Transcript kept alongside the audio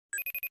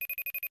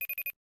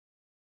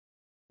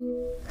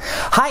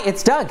Hi,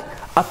 it's Doug.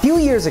 A few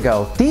years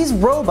ago, these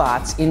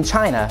robots in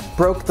China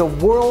broke the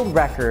world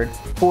record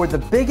for the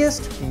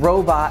biggest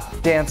robot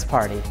dance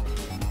party.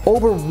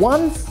 Over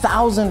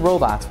 1,000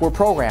 robots were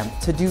programmed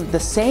to do the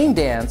same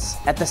dance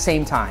at the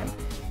same time.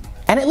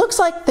 And it looks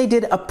like they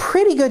did a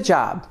pretty good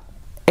job,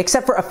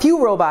 except for a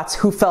few robots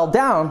who fell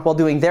down while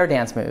doing their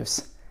dance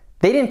moves.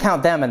 They didn't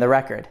count them in the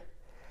record.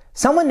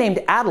 Someone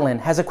named Adeline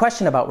has a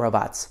question about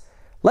robots.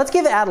 Let's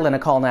give Adeline a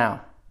call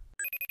now.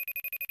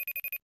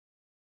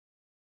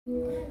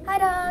 Hi,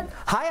 Doug.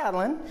 Hi,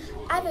 Adeline.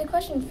 I have a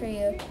question for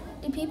you.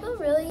 Do people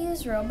really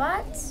use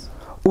robots?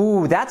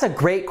 Ooh, that's a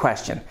great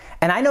question,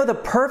 and I know the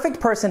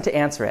perfect person to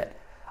answer it.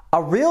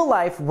 A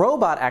real-life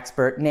robot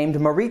expert named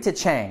Marita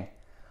Chang.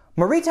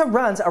 Marita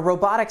runs a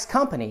robotics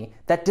company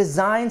that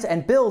designs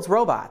and builds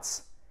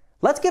robots.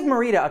 Let's give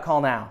Marita a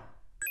call now.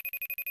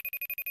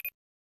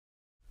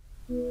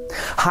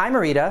 Hi,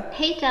 Marita.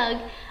 Hey Doug,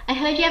 I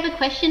heard you have a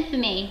question for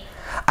me.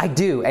 I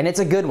do, and it's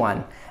a good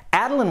one.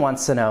 Adeline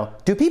wants to know,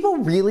 do people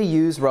really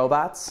use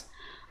robots?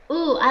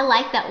 Ooh, I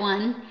like that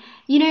one.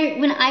 You know,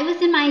 when I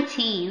was in my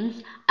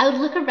teens, I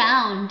would look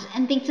around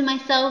and think to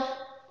myself,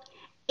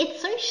 it's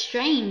so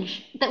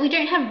strange that we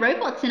don't have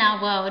robots in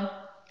our world.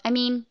 I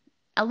mean,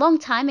 a long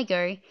time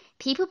ago,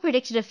 people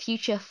predicted a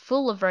future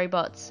full of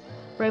robots.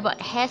 Robot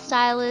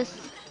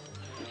hairstylists,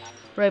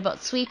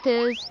 robot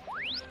sweepers,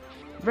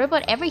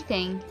 robot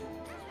everything.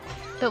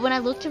 But when I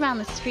looked around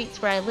the streets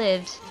where I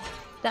lived,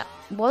 that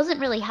wasn't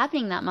really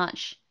happening that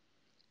much.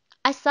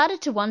 I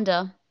started to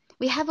wonder,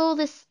 we have all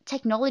this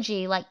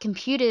technology like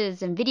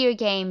computers and video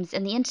games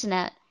and the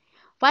internet.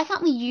 Why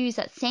can't we use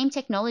that same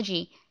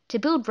technology to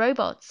build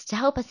robots to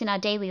help us in our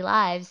daily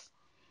lives?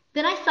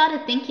 Then I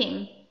started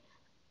thinking,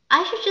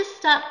 I should just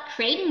start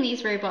creating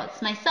these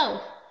robots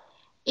myself.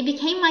 It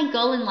became my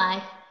goal in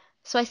life.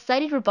 So I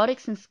studied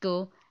robotics in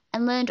school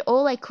and learned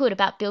all I could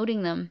about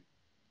building them.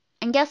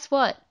 And guess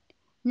what?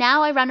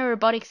 Now I run a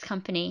robotics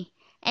company.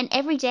 And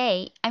every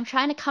day, I'm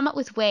trying to come up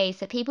with ways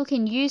that people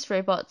can use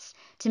robots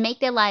to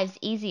make their lives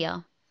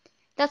easier.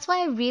 That's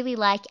why I really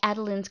like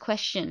Adeline's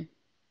question.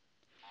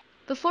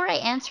 Before I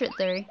answer it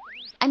though,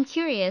 I'm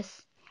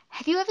curious,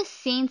 have you ever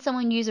seen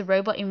someone use a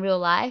robot in real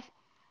life?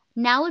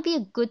 Now would be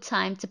a good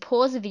time to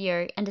pause the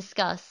video and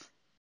discuss.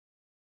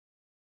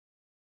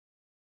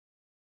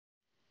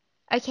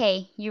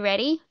 Okay, you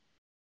ready?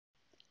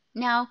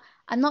 Now,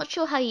 I'm not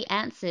sure how you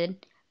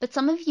answered, but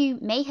some of you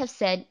may have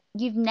said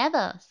you've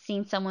never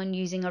seen someone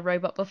using a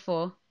robot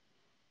before.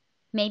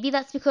 Maybe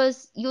that's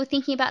because you're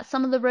thinking about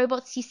some of the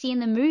robots you see in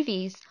the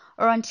movies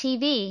or on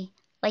TV,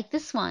 like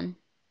this one,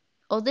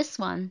 or this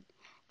one.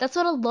 That's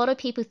what a lot of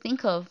people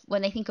think of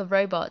when they think of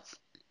robots.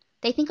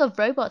 They think of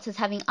robots as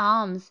having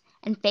arms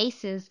and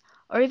faces,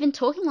 or even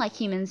talking like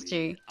humans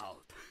do.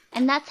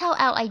 And that's how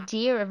our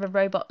idea of a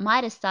robot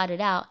might have started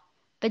out.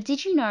 But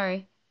did you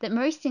know that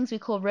most things we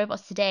call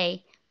robots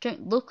today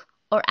don't look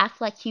or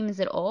act like humans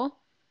at all?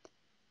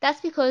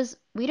 That's because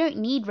we don't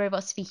need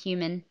robots to be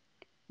human.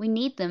 We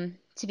need them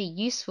to be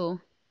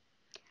useful.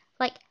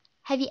 Like,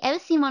 have you ever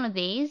seen one of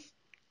these?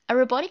 A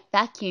robotic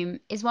vacuum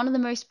is one of the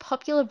most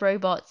popular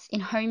robots in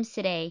homes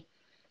today.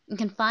 It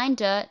can find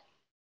dirt,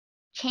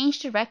 change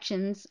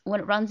directions when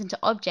it runs into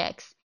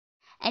objects,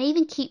 and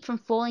even keep from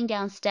falling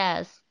down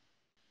stairs.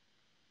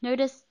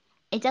 Notice,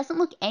 it doesn't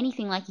look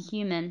anything like a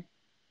human.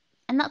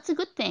 And that's a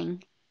good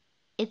thing.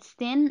 Its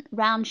thin,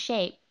 round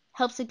shape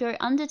helps it go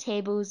under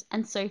tables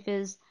and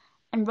sofas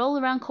and roll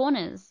around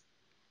corners.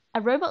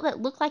 A robot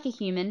that looked like a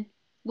human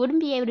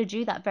wouldn't be able to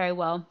do that very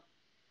well.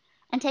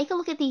 And take a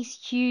look at these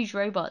huge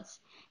robots.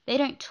 They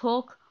don't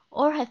talk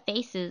or have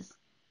faces,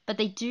 but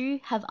they do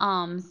have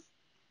arms.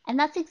 And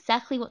that's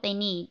exactly what they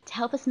need to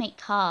help us make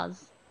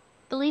cars.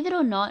 Believe it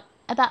or not,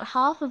 about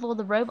half of all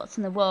the robots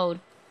in the world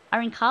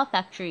are in car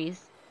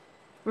factories.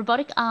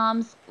 Robotic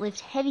arms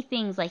lift heavy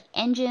things like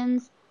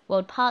engines,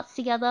 weld parts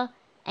together,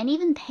 and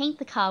even paint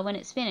the car when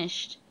it's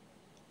finished.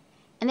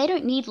 And they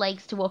don't need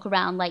legs to walk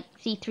around like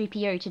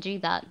C-3PO to do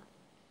that.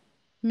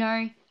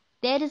 No,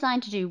 they're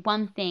designed to do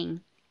one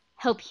thing,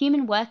 help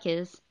human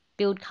workers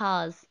build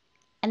cars.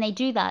 And they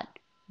do that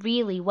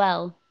really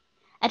well.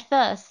 At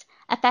first,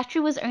 a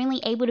factory was only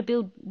able to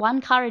build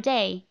one car a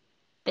day,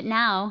 but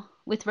now,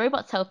 with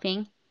robots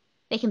helping,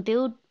 they can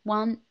build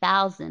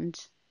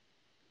 1,000.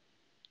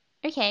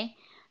 Okay,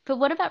 but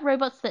what about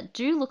robots that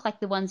do look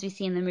like the ones we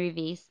see in the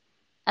movies?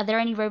 Are there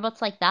any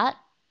robots like that?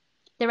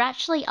 There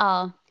actually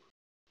are.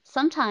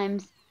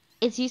 Sometimes,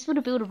 it's useful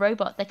to build a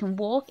robot that can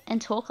walk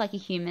and talk like a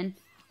human,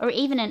 or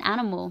even an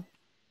animal.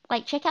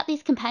 Like, check out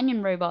these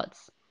companion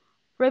robots.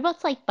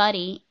 Robots like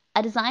Buddy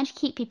are designed to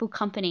keep people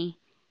company.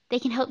 They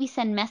can help you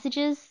send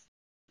messages,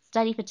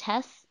 study for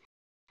tests,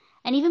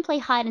 and even play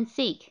hide and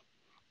seek.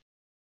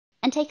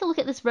 And take a look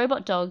at this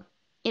robot dog.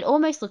 It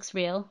almost looks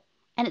real,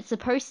 and it's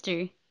supposed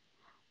to.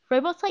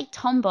 Robots like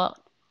Tombot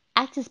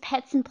act as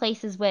pets in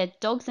places where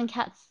dogs and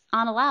cats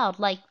aren't allowed,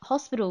 like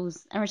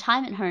hospitals and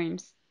retirement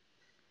homes.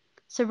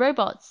 So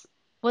robots,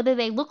 whether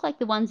they look like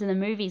the ones in the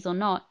movies or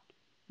not,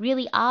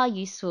 really are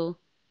useful,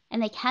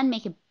 and they can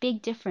make a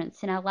big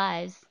difference in our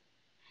lives.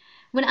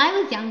 When I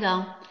was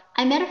younger,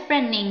 I met a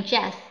friend named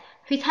Jess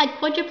who's had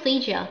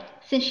quadriplegia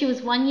since she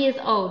was 1 year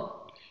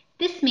old.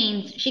 This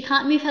means she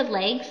can't move her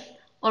legs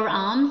or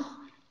arms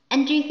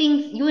and do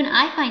things you and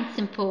I find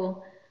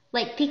simple,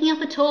 like picking up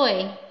a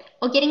toy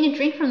or getting a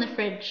drink from the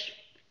fridge.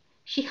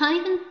 She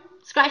can't even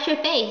scratch her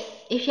face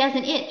if she has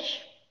an itch.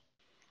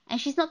 And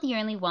she's not the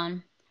only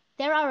one.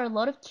 There are a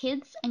lot of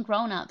kids and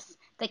grown-ups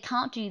that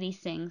can't do these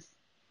things.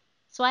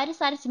 So I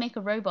decided to make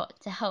a robot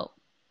to help.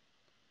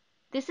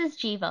 This is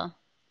Jiva.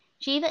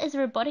 Jiva is a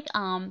robotic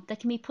arm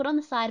that can be put on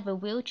the side of a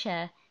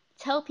wheelchair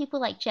to help people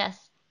like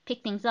Jess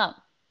pick things up.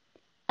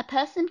 A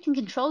person can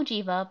control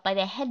Jiva by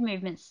their head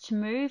movements to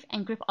move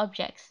and grip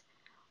objects,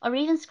 or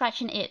even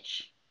scratch an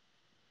itch.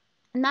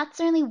 And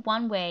that's only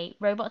one way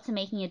robots are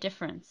making a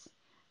difference.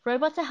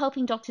 Robots are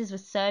helping doctors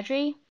with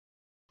surgery,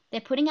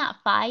 they're putting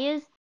out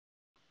fires,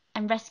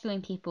 and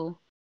rescuing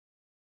people.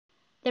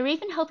 They're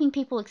even helping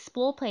people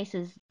explore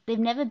places they've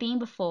never been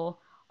before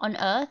on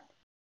Earth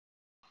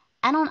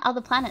and on other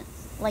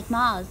planets, like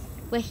Mars,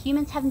 where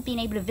humans haven't been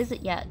able to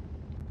visit yet.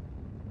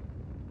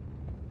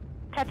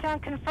 Touchdown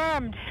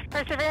confirmed.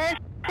 Perseverance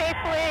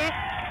safely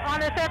on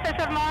the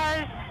surface of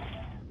Mars.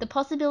 The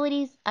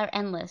possibilities are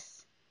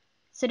endless.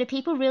 So do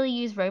people really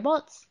use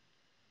robots?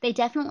 They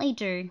definitely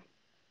do.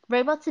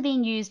 Robots are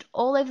being used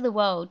all over the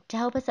world to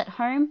help us at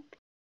home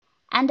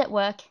and at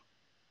work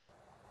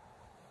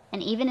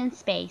and even in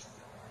space.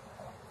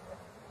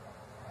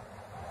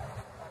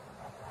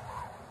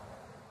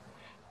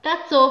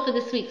 That's all for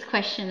this week's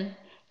question.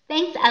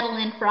 Thanks,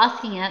 Adeline, for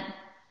asking it.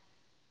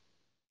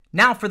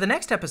 Now, for the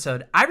next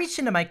episode, I reached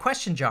into my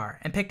question jar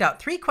and picked out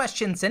 3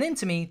 questions sent in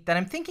to me that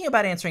I'm thinking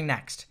about answering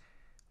next.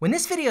 When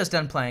this video is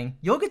done playing,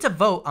 you'll get to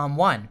vote on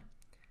one.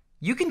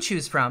 You can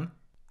choose from,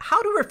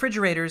 how do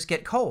refrigerators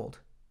get cold?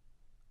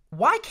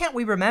 Why can't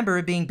we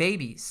remember being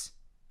babies?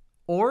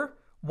 Or,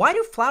 why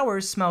do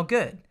flowers smell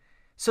good?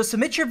 So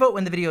submit your vote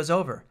when the video is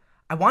over.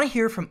 I want to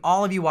hear from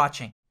all of you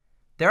watching.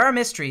 There are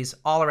mysteries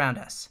all around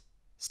us.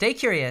 Stay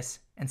curious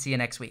and see you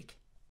next week.